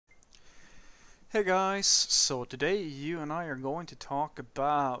Hey guys, so today you and I are going to talk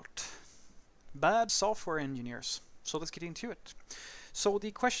about bad software engineers. So let's get into it. So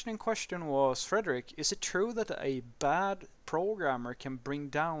the question in question was, Frederick, is it true that a bad programmer can bring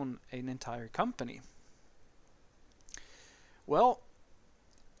down an entire company? Well,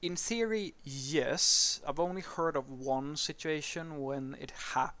 in theory, yes. I've only heard of one situation when it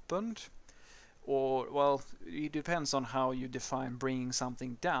happened, or well, it depends on how you define bringing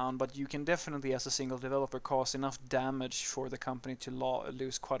something down, but you can definitely as a single developer cause enough damage for the company to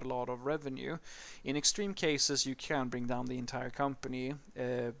lose quite a lot of revenue. In extreme cases you can bring down the entire company,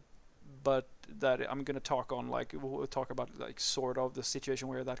 but that I'm going to talk on, like we'll talk about like sort of the situation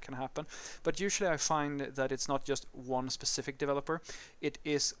where that can happen. But usually I find that it's not just one specific developer. It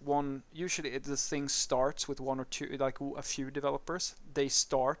is one, usually the thing starts with one or two, like a few developers. They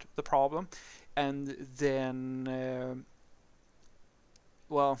start the problem, and then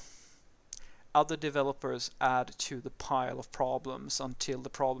well, other developers add to the pile of problems until the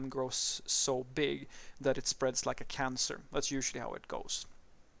problem grows so big that it spreads like a cancer. That's usually how it goes.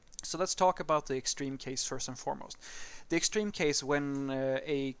 So let's talk about the extreme case first and foremost. The extreme case when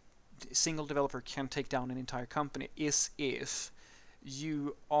a single developer can take down an entire company is if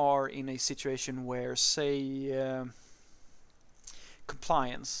you are in a situation where, say,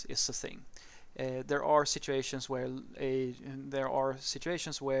 compliance is a thing. There are situations where a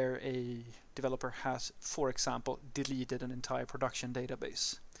developer has, for example, deleted an entire production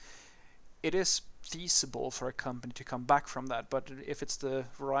database. It is feasible for a company to come back from that, but if it's the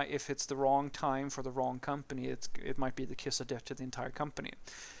wrong time for the wrong company, it might be the kiss of death to the entire company.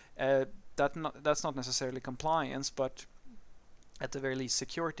 That's not necessarily compliance, but at the very least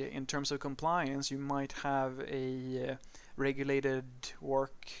security. In terms of compliance, you might have a regulated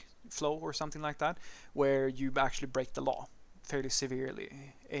work flow or something like that, where you actually break the law fairly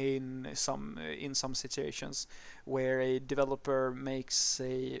severely in some situations, where a developer makes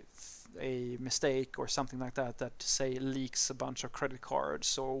a mistake or something like that, that say leaks a bunch of credit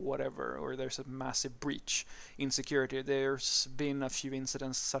cards or whatever, or there's a massive breach in security. There's been a few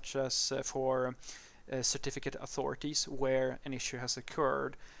incidents such as for certificate authorities where an issue has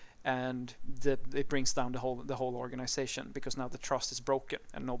occurred, and it brings down the whole organization, because now the trust is broken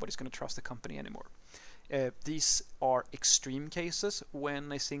and nobody's going to trust the company anymore. These are extreme cases when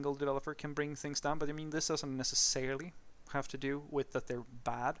a single developer can bring things down, but I mean, this doesn't necessarily have to do with that they're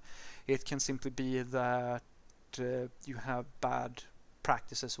bad. It can simply be that you have bad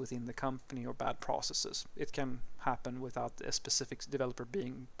practices within the company or bad processes. It can happen without a specific developer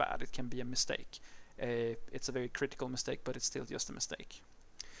being bad. It can be a mistake. It's a very critical mistake, but it's still just a mistake.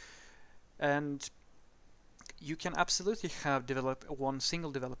 And you can absolutely have one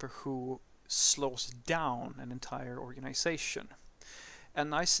single developer who slows down an entire organization.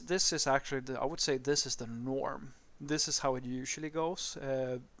 And this is actually, I would say this is the norm. This is how it usually goes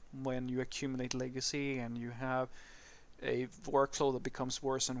when you accumulate legacy and you have a workflow that becomes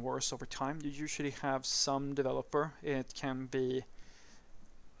worse and worse over time. You usually have some developer. It can be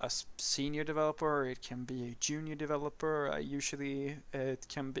a senior developer, it can be a junior developer. Usually it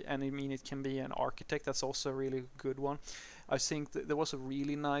can be, and I mean, it can be an architect. That's also a really good one. I think there was a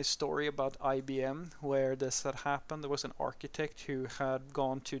really nice story about IBM where this had happened. There was an architect who had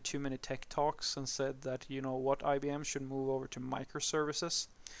gone to too many tech talks and said that, you know what, IBM should move over to microservices,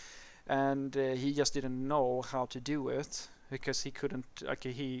 and he just didn't know how to do it, because he couldn't,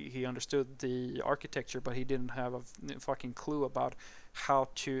 okay, he understood the architecture, but he didn't have a fucking clue about how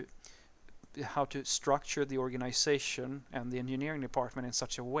to structure the organization and the engineering department in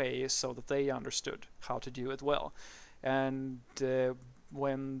such a way so that they understood how to do it well. And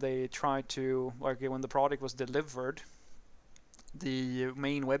when they tried to, like, when the product was delivered, the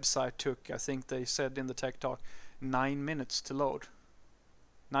main website took, I think they said in the tech talk, 9 minutes to load.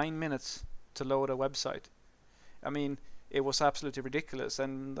 9 minutes to load a website. I mean, it was absolutely ridiculous,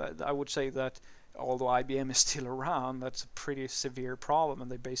 and I would say that although IBM is still around, that's a pretty severe problem,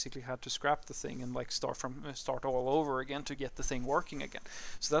 and they basically had to scrap the thing and like start all over again to get the thing working again.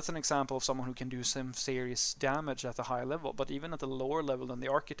 So that's an example of someone who can do some serious damage at a high level, but even at a lower level than the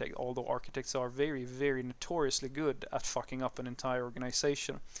architect, although architects are very, very notoriously good at fucking up an entire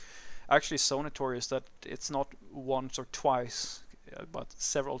organization. Actually, so notorious that it's not once or twice, but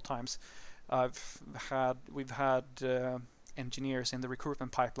several times we've had engineers in the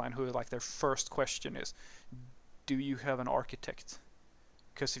recruitment pipeline who, like, their first question is, do you have an architect?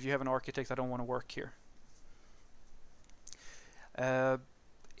 Because if you have an architect, I don't want to work here.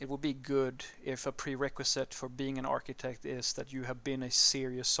 it would be good if a prerequisite for being an architect is that you have been a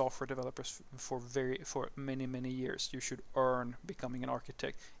serious software developer for many years. You should earn becoming an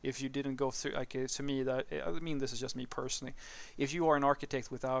architect. If you didn't go through, like, to me, that, I mean, this is just me personally, if you are an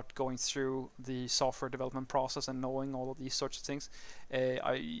architect without going through the software development process and knowing all of these sorts of things,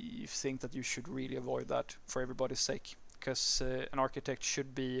 I think that you should really avoid that for everybody's sake, because an architect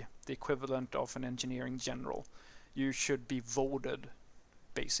should be the equivalent of an engineer in general. You should be voted,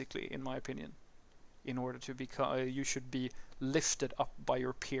 basically, in my opinion, in order to become, you should be lifted up by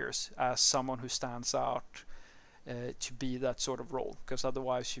your peers as someone who stands out to be that sort of role, because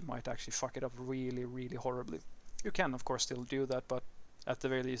otherwise you might actually fuck it up really horribly. You can of course still do that, but at the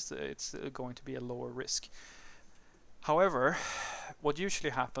very least it's going to be a lower risk. However, what usually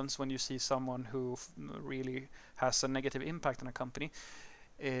happens when you see someone who really has a negative impact on a company,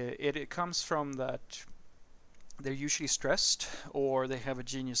 it comes from that they're usually stressed, or they have a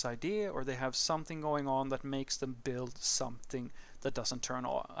genius idea, or they have something going on that makes them build something that doesn't turn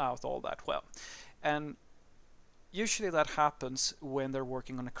out all that well. And usually that happens when they're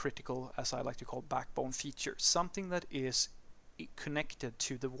working on a critical, as I like to call, backbone feature, something that is connected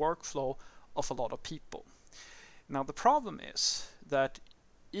to the workflow of a lot of people. Now the problem is that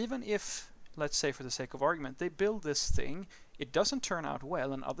even if, let's say for the sake of argument, they build this thing, it doesn't turn out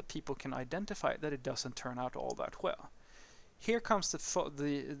well, and other people can identify that it doesn't turn out all that well. Here comes this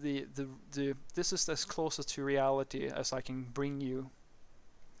is as closest to reality as I can bring you.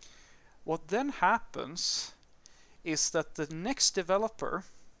 What then happens is that the next developer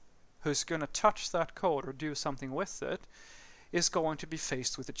who's going to touch that code or do something with it is going to be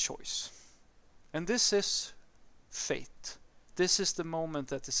faced with a choice. And this is fate. This is the moment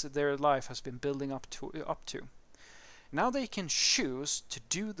that their life has been building up to. Now they can choose to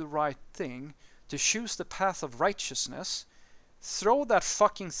do the right thing, to choose the path of righteousness, throw that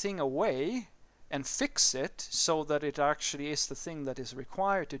fucking thing away and fix it so that it actually is the thing that is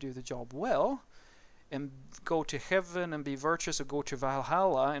required to do the job well, and go to heaven and be virtuous, or go to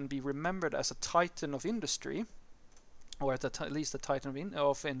Valhalla and be remembered as a titan of industry, or at least a titan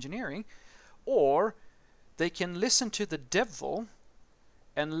of engineering. Or they can listen to the devil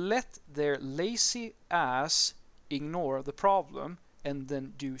and let their lazy ass ignore the problem and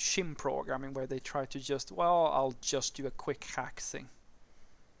then do shim programming, where they try to just, well, I'll just do a quick hack thing.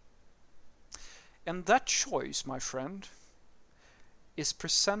 And that choice, my friend, is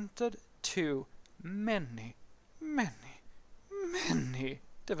presented to many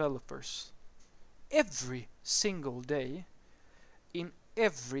developers every single day in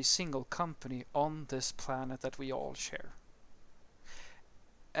every single company on this planet that we all share.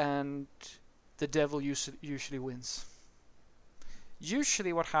 And the devil usually wins.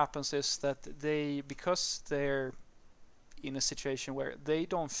 Usually what happens is that because they're in a situation where they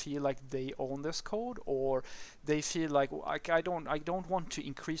don't feel like they own this code, or they feel like, I don't want to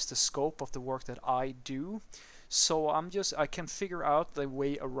increase the scope of the work that I do, so I can figure out the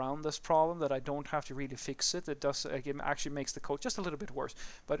way around this problem, that I don't have to really fix it. It actually makes the code just a little bit worse,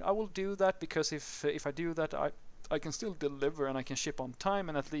 but I will do that because if I do that, I can still deliver and I can ship on time,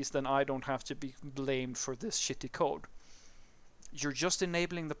 and at least then I don't have to be blamed for this shitty code. You're just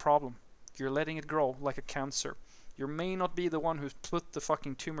enabling the problem. You're letting it grow like a cancer. You may not be the one who's put the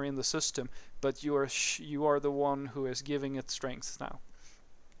fucking tumor in the system, but you are the one who is giving it strength now.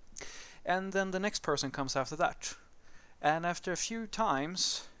 And then the next person comes after that. And after a few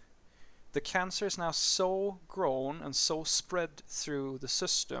times, the cancer is now so grown and so spread through the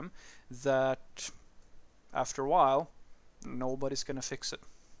system that after a while, nobody's going to fix it.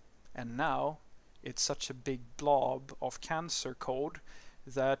 And now it's such a big blob of cancer code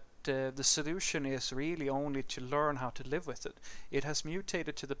that the solution is really only to learn how to live with it. It has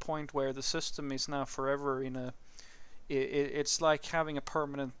mutated to the point where the system is now forever in a... It's like having a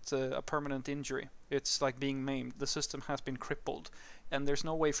permanent injury. It's like being maimed. The system has been crippled, and there's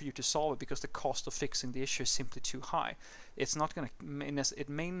no way for you to solve it because the cost of fixing the issue is simply too high. It's not going to... It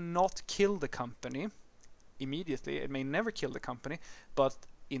may not kill the company immediately. It may never kill the company, but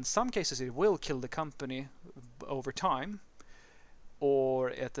in some cases it will kill the company over time. Or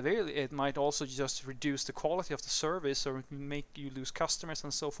at the very, it might also just reduce the quality of the service, or make you lose customers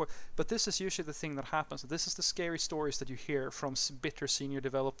and so forth. But this is usually the thing that happens. This is the scary stories that you hear from bitter senior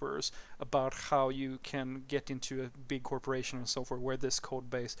developers about how you can get into a big corporation and so forth, where this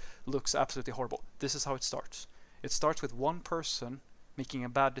code base looks absolutely horrible. This is how it starts. It starts with one person making a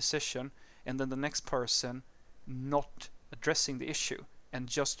bad decision, and then the next person not addressing the issue and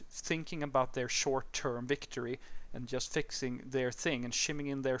just thinking about their short-term victory, and just fixing their thing and shimming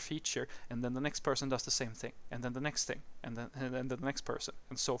in their feature, and then the next person does the same thing, and then the next thing, and then the next person,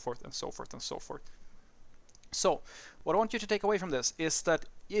 and so forth and so forth and so forth. So what I want you to take away from this is that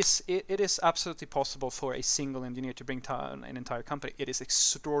it is absolutely possible for a single engineer to bring down an entire company. It's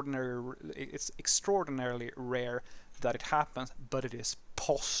extraordinarily rare that it happens, but it is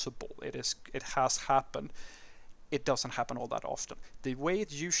possible. It has happened. It doesn't happen all that often. The way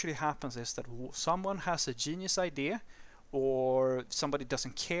it usually happens is that someone has a genius idea, or somebody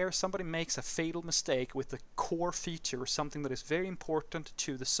doesn't care, somebody makes a fatal mistake with the core feature or something that is very important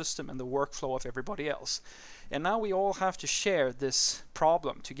to the system and the workflow of everybody else. And now we all have to share this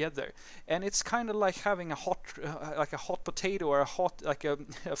problem together. And it's kind of like having a hot potato or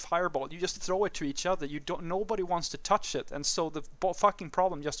a fireball. You just throw it to each other. Nobody wants to touch it, and so the fucking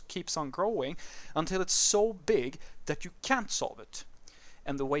problem just keeps on growing until it's so big that you can't solve it.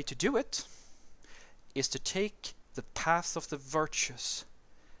 And the way to do it is to take the path of the virtuous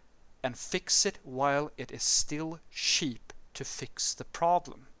and fix it while it is still cheap to fix the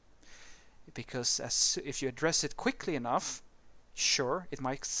problem. Because if you address it quickly enough, sure, it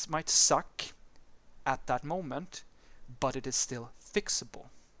might suck at that moment, but it is still fixable.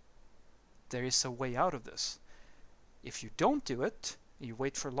 There is a way out of this. If you don't do it, you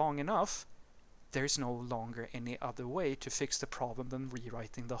wait for long enough, there is no longer any other way to fix the problem than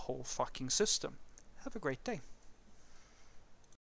rewriting the whole fucking system. Have a great day.